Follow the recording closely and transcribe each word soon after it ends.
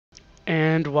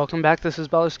And welcome back, this is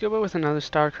ballerscuba with another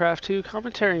Starcraft 2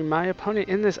 commentary. My opponent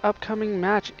in this upcoming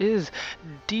match is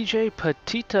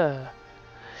DjPatita.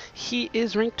 He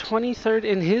is ranked 23rd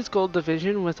in his gold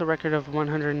division with a record of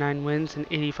 109 wins and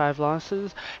 85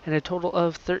 losses and a total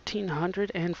of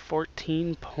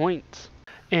 1,314 points.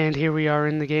 And here we are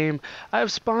in the game. I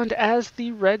have spawned as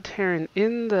the red Terran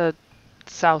in the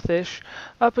southish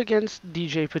up against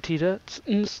DjPatita.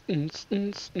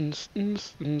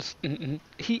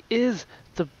 He is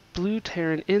the blue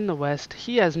Terran in the west.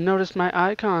 He has noticed my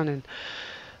icon and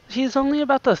he's only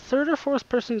about the third or fourth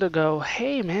person to go,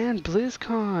 "Hey man,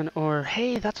 BlizzCon," or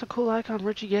 "Hey, that's a cool icon,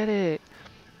 where'd you get it?"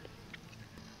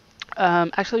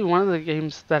 Actually, one of the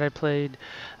games that I played,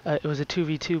 it was a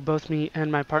 2v2. Both me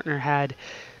and my partner had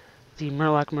the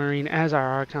Murloc Marine as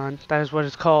our icon. That is what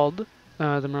it's called,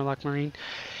 the Murloc Marine.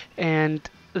 And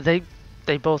they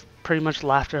both pretty much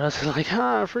laughed at us like,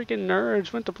 freaking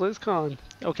nerds went to BlizzCon.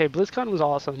 Okay, BlizzCon was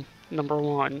awesome, number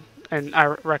one, and I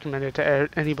recommend it to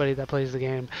anybody that plays the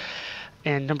game.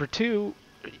 And number two,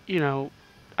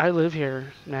 I live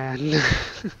here, man.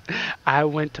 I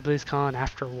went to BlizzCon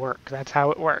after work. That's how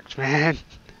it worked, man.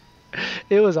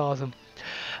 It was awesome.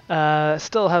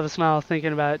 Still have a smile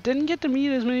thinking about it. Didn't get to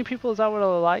meet as many people as I would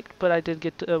have liked, but I did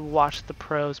get to watch the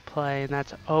pros play, and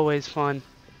that's always fun.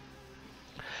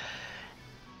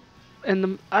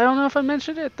 And I don't know if I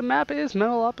mentioned it, the map is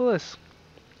Metalopolis.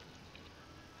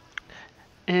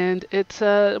 And it's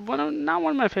not one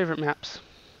of my favorite maps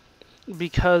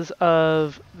because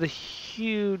of the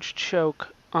huge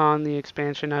choke on the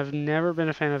expansion. I've never been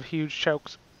a fan of huge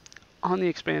chokes on the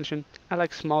expansion. I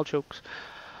like small chokes.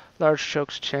 Large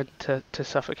chokes tend to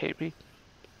suffocate me.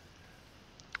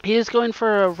 He is going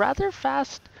for a rather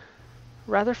fast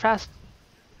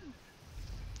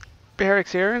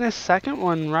barracks here, and his second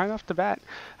one right off the bat.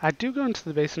 I do go into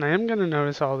the base, and I am going to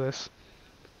notice all this.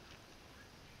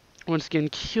 Once again,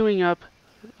 queuing up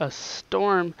a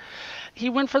storm.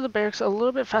 He went for the barracks a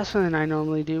little bit faster than I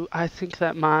normally do. I think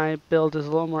that my build is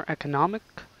a little more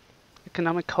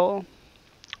economical,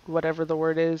 whatever the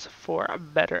word is, for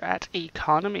better at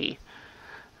economy.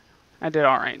 I did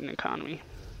alright in economy.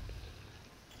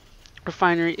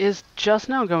 Refinery is just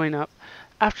now going up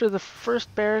after the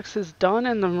first barracks is done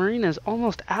and the marine is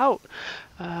almost out.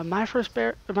 My first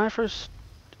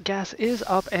gas is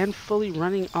up and fully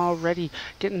running already.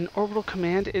 Getting an orbital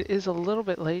command. It is a little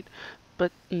bit late,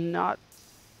 but not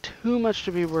too much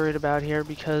to be worried about here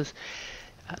because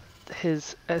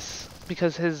his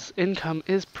income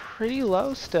is pretty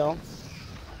low still.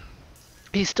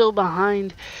 He's still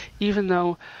behind, even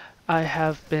though I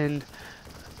have been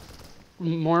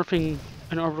morphing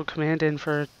an orbital command in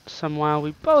for some while.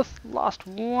 We both lost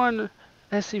one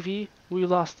SCV. We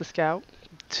lost the scout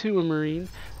to a marine,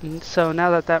 and so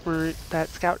now that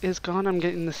scout is gone, I'm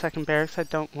getting the second barracks. I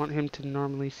don't want him to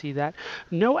normally see that.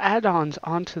 No add-ons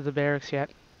onto the barracks yet.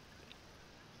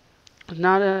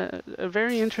 Not a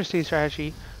very interesting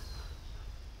strategy,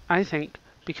 I think,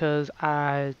 because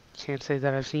I can't say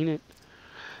that I've seen it.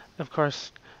 Of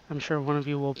course, I'm sure one of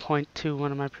you will point to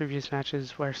one of my previous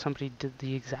matches where somebody did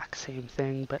the exact same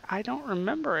thing, but I don't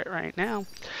remember it right now.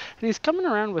 And he's coming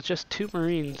around with just 2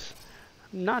 marines.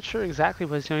 Not sure exactly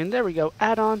what he's doing. There we go.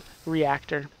 Add-on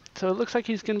reactor. So it looks like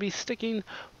he's going to be sticking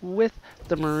with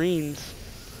the marines.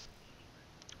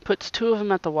 Puts 2 of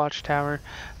them at the watchtower.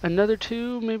 Another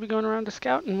 2 maybe going around to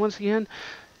scout. And once again,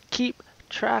 keep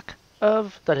track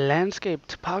of the landscape,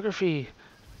 topography,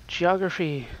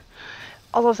 geography.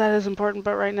 All of that is important,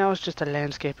 but right now it's just a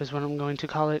landscape is what I'm going to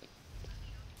call it.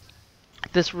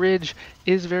 This ridge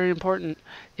is very important.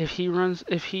 If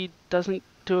he doesn't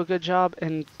do a good job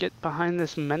and get behind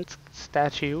this Mentz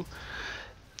statue,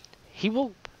 he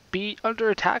will be under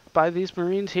attack by these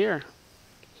marines here.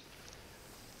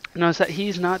 Notice that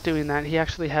he's not doing that. He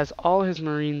actually has all his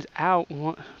marines out.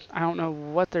 I don't know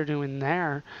what they're doing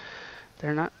there.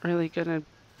 They're not really going to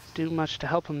do much to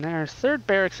help him there. Third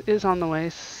barracks is on the way.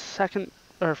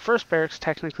 First barracks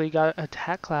technically got a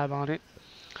attack lab on it.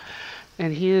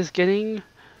 And he is getting,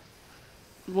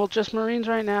 well, just marines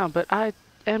right now, but I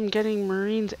am getting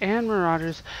marines and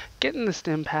marauders, getting the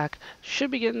stim pack,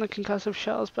 should be getting the concussive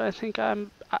shells, but I think I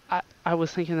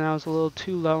was thinking that I was a little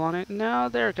too low on it. No,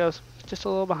 there it goes, just a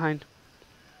little behind.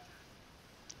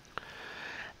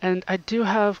 And I do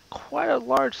have quite a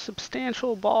large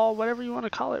substantial ball, whatever you want to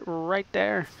call it, right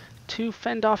there to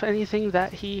fend off anything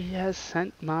that he has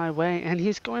sent my way. And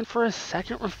he's going for a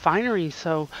second refinery,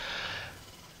 so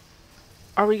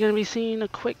are we going to be seeing a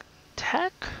quick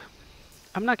tech?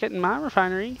 I'm not getting my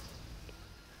refinery.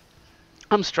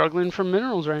 I'm struggling for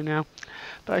minerals right now,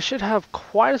 but I should have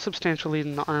quite a substantial lead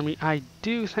in the army. I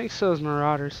do, thanks to those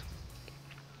marauders.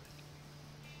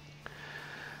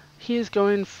 He is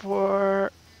going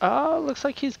for... Oh, looks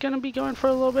like he's going to be going for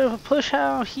a little bit of a push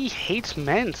out. He hates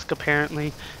Minsk,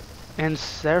 apparently. And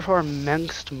therefore,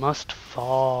 Minsk must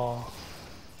fall.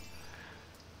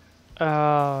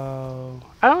 Oh...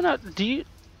 I don't know. Do you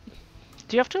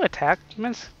have to attack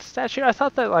Minsk statue? I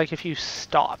thought that, like, if you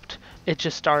stopped, it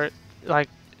just started... Like,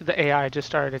 the AI just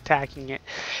started attacking it.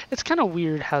 It's kind of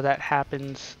weird how that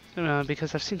happens.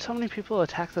 Because I've seen so many people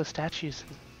attack those statues.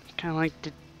 Kind of like,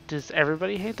 does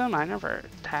everybody hate them? I never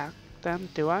attack them,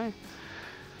 do I?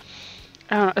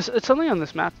 I don't know. It's only on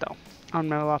this map, though. On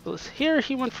Metalopolis. Here,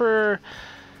 he went for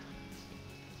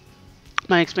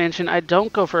my expansion. I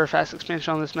don't go for a fast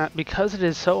expansion on this map because it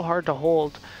is so hard to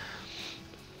hold.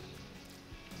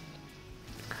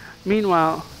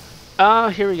 Meanwhile,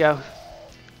 here we go.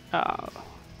 Let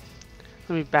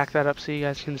me back that up so you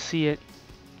guys can see it.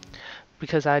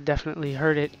 Because I definitely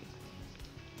heard it.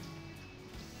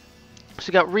 So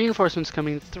we got reinforcements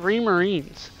coming, 3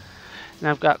 Marines. And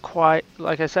I've got quite,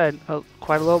 like I said,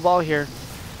 quite a little ball here.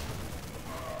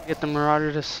 Get the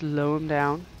Marauder to slow him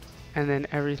down. And then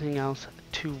everything else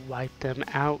to wipe them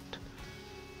out.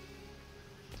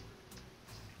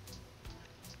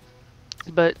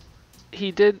 But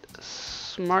he did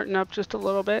smarten up just a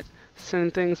little bit.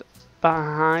 Send things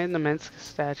behind the Minsk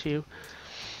statue.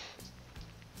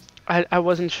 I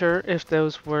wasn't sure if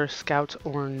those were scouts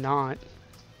or not.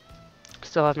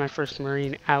 Still have my first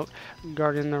Marine out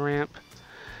guarding the ramp.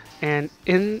 And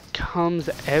in comes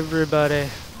everybody.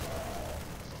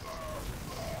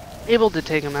 Able to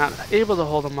take him out. Able to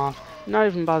hold him off. Not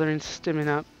even bothering stimming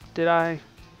up. Did I?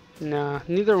 No,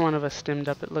 neither one of us stimmed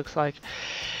up, it looks like.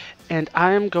 And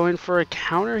I am going for a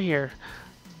counter here.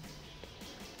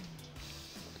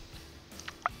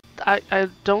 I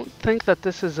don't think that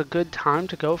this is a good time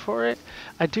to go for it.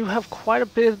 I do have quite a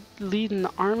bit of lead in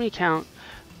the army count,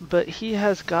 but he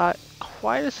has got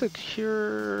quite a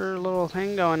secure little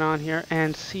thing going on here,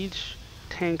 and siege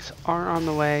tanks are on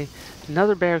the way.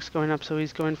 Another barracks going up, so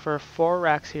he's going for 4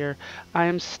 racks here. I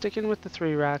am sticking with the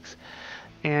 3 racks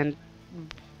and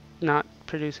not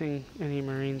producing any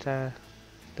Marines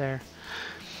there.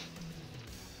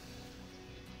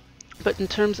 But in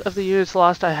terms of the units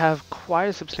lost, I have quite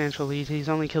a substantial lead. He's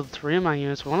only killed 3 of my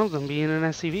units, one of them being an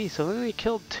SCV. So then he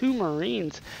killed 2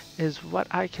 Marines is what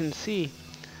I can see.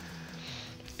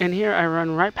 And here I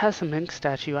run right past the Minsk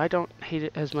statue. I don't hate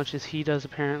it as much as he does,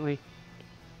 apparently.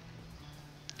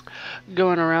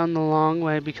 Going around the long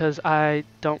way because I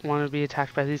don't want to be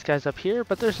attacked by these guys up here,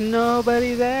 but there's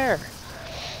nobody there.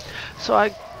 So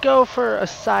I go for a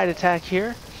side attack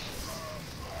here.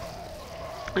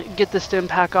 Get the stim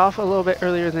pack off a little bit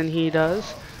earlier than he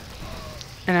does,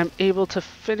 and I'm able to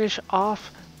finish off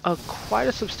quite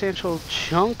a substantial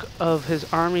chunk of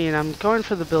his army. And I'm going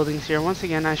for the buildings here. Once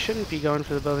again, I shouldn't be going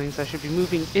for the buildings. I should be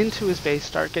moving into his base,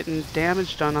 start getting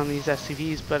damage done on these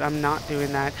SCVs, but I'm not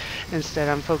doing that. Instead,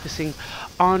 I'm focusing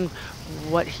on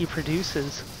what he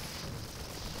produces.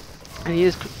 And he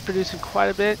is producing quite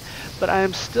a bit, but I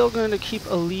am still going to keep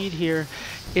a lead here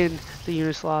in the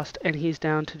units lost, and he's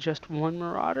down to just 1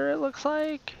 Marauder, it looks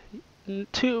like.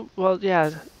 2, well,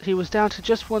 yeah, he was down to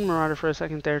just 1 Marauder for a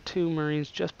second there, 2 Marines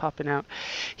just popping out.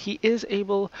 He is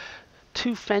able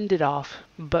to fend it off,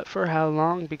 but for how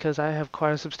long? Because I have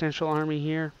quite a substantial army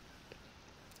here.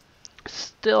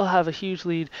 Still have a huge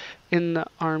lead in the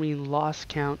army loss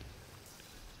count.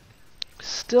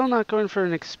 Still not going for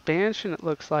an expansion, it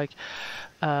looks like.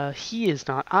 He is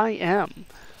not. I am.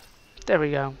 There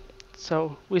we go.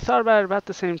 So we thought about it about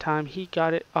the same time. He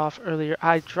got it off earlier.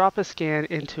 I drop a scan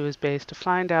into his base to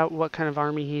find out what kind of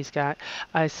army he's got.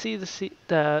 I see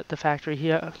the factory.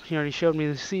 He already showed me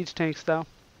the siege tanks, though.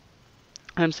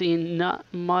 I'm seeing not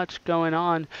much going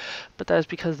on, but that's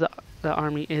because the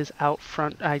army is out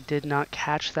front. I did not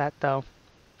catch that, though.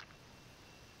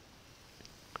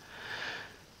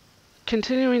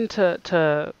 Continuing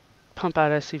to pump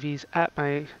out SCVs at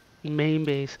my main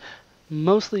base,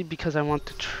 mostly because I want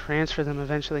to transfer them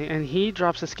eventually, and he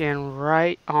drops a scan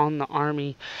right on the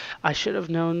army. I should have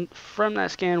known from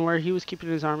that scan where he was keeping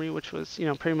his army, which was, you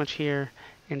know, pretty much here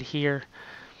and here.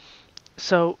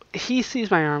 So he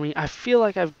sees my army. I feel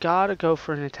like I've got to go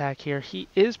for an attack here. He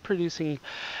is producing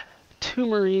 2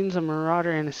 Marines, a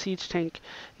Marauder, and a siege tank.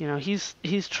 You know,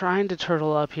 he's trying to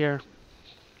turtle up here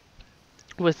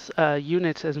with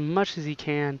units as much as he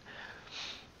can.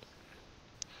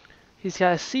 He's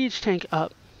got a siege tank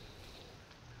up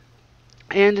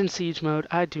and in siege mode.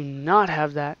 I do not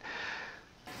have that.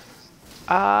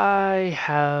 I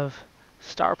have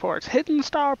starports, hidden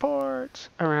starports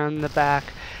around the back.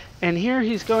 And here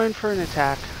he's going for an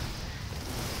attack.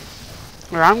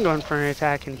 Or I'm going for an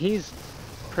attack, and he's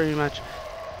pretty much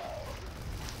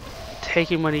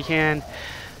taking what he can.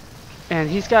 And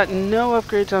he's got no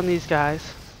upgrades on these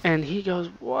guys. And he goes,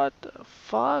 what the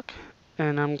fuck?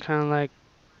 And I'm kind of like,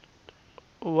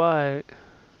 what?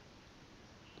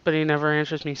 But he never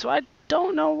answers me. So I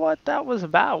don't know what that was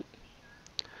about.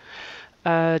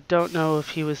 I don't know if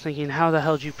he was thinking, how the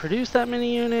hell did you produce that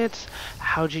many units?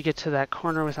 How'd you get to that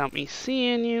corner without me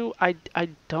seeing you? I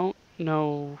don't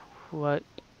know what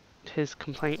his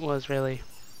complaint was, really.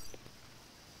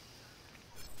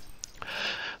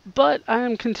 But I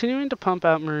am continuing to pump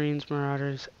out Marines,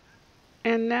 Marauders,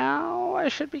 and now I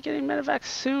should be getting medevacs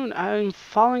soon. I'm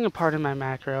falling apart in my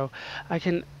macro. I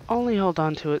can only hold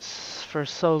on to it for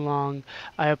so long.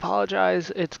 I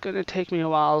apologize. It's going to take me a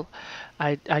while.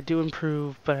 I do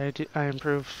improve, but I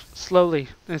improve slowly.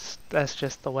 That's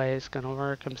just the way it's going to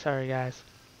work. I'm sorry, guys.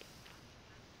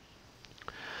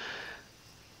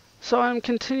 So I'm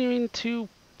continuing to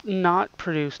not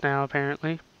produce now,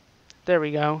 apparently. There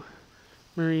we go.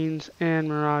 Marines and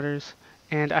Marauders.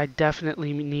 And I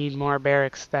definitely need more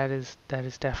barracks. That is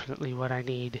definitely what I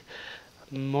need.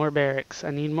 More barracks.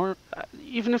 I need more,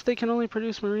 even if they can only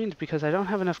produce Marines, because I don't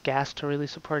have enough gas to really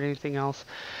support anything else.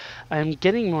 I'm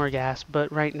getting more gas,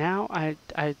 but right now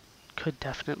I could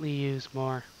definitely use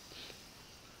more.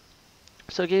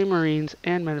 So getting Marines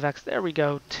and medevacs. There we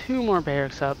go. 2 more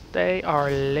barracks up. They are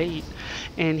late.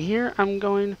 And here I'm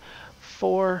going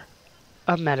for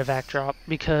a medevac drop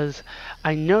because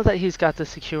I know that he's got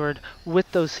this secured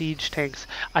with those siege tanks.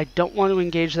 I don't want to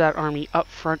engage that army up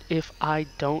front if I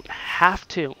don't have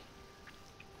to.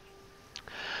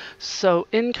 So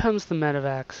in comes the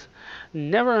medevacs.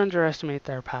 Never underestimate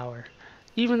their power.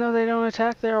 Even though they don't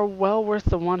attack, they are well worth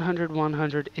the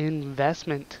 100-100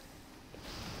 investment.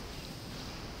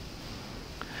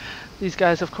 These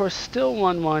guys, of course, still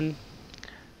 1-1.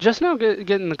 Just now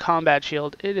getting the combat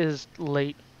shield. It is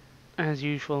late. As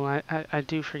usual, I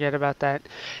do forget about that.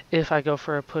 If I go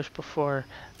for a push before,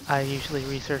 I usually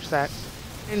research that.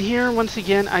 And here, once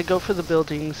again, I go for the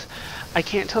buildings. I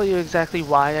can't tell you exactly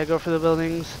why I go for the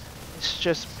buildings. It's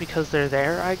just because they're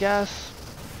there, I guess.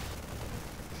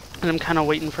 And I'm kind of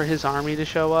waiting for his army to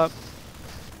show up.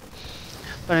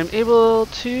 But I'm able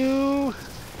to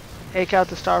take out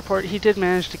the starport. He did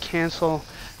manage to cancel.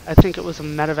 I think it was a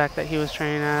medevac that he was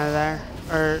training out of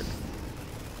there.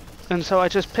 And so I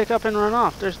just pick up and run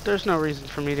off. There's no reason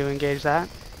for me to engage that.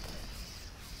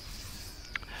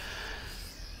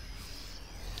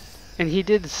 And he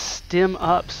did stim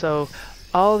up, so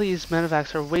all these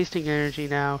medevacs are wasting energy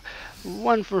now.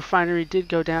 One refinery did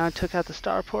go down, took out the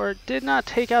starport. Did not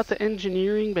take out the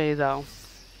engineering bay, though.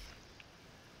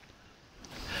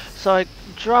 So I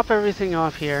drop everything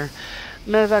off here.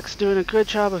 Medevac's doing a good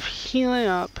job of healing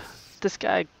up. This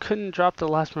guy couldn't drop the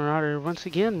last Marauder. Once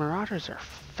again, Marauders are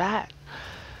fat.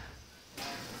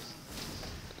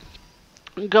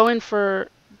 Going for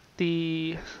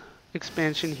the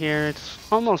expansion here. It's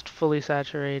almost fully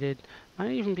saturated.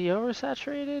 Might even be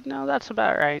oversaturated. No, that's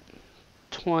about right.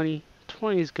 20.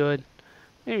 20 is good.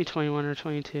 Maybe 21 or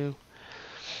 22.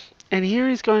 And here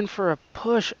he's going for a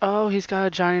push. Oh, he's got a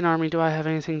giant army. Do I have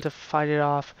anything to fight it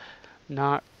off?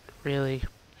 Not really.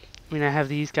 I mean, I have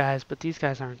these guys, but these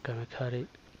guys aren't going to cut it.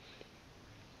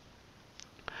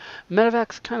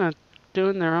 Medevac's kind of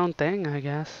doing their own thing, I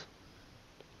guess.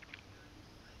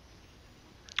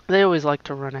 They always like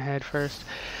to run ahead first.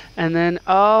 And then,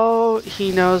 oh,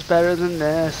 he knows better than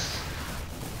this.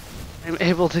 I'm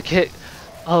able to get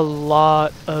a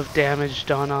lot of damage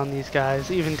done on these guys.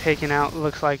 Even taking out,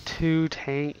 looks like 2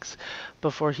 tanks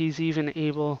before he's even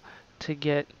able to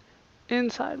get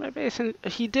inside my base. And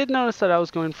he did notice that I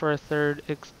was going for a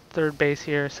third base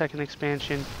here, second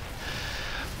expansion.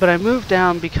 But I moved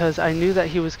down because I knew that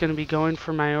he was going to be going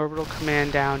for my orbital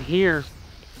command down here.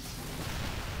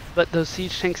 But those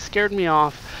siege tanks scared me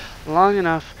off long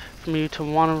enough for me to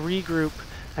want to regroup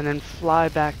and then fly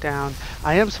back down.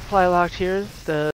 I am supply locked here. The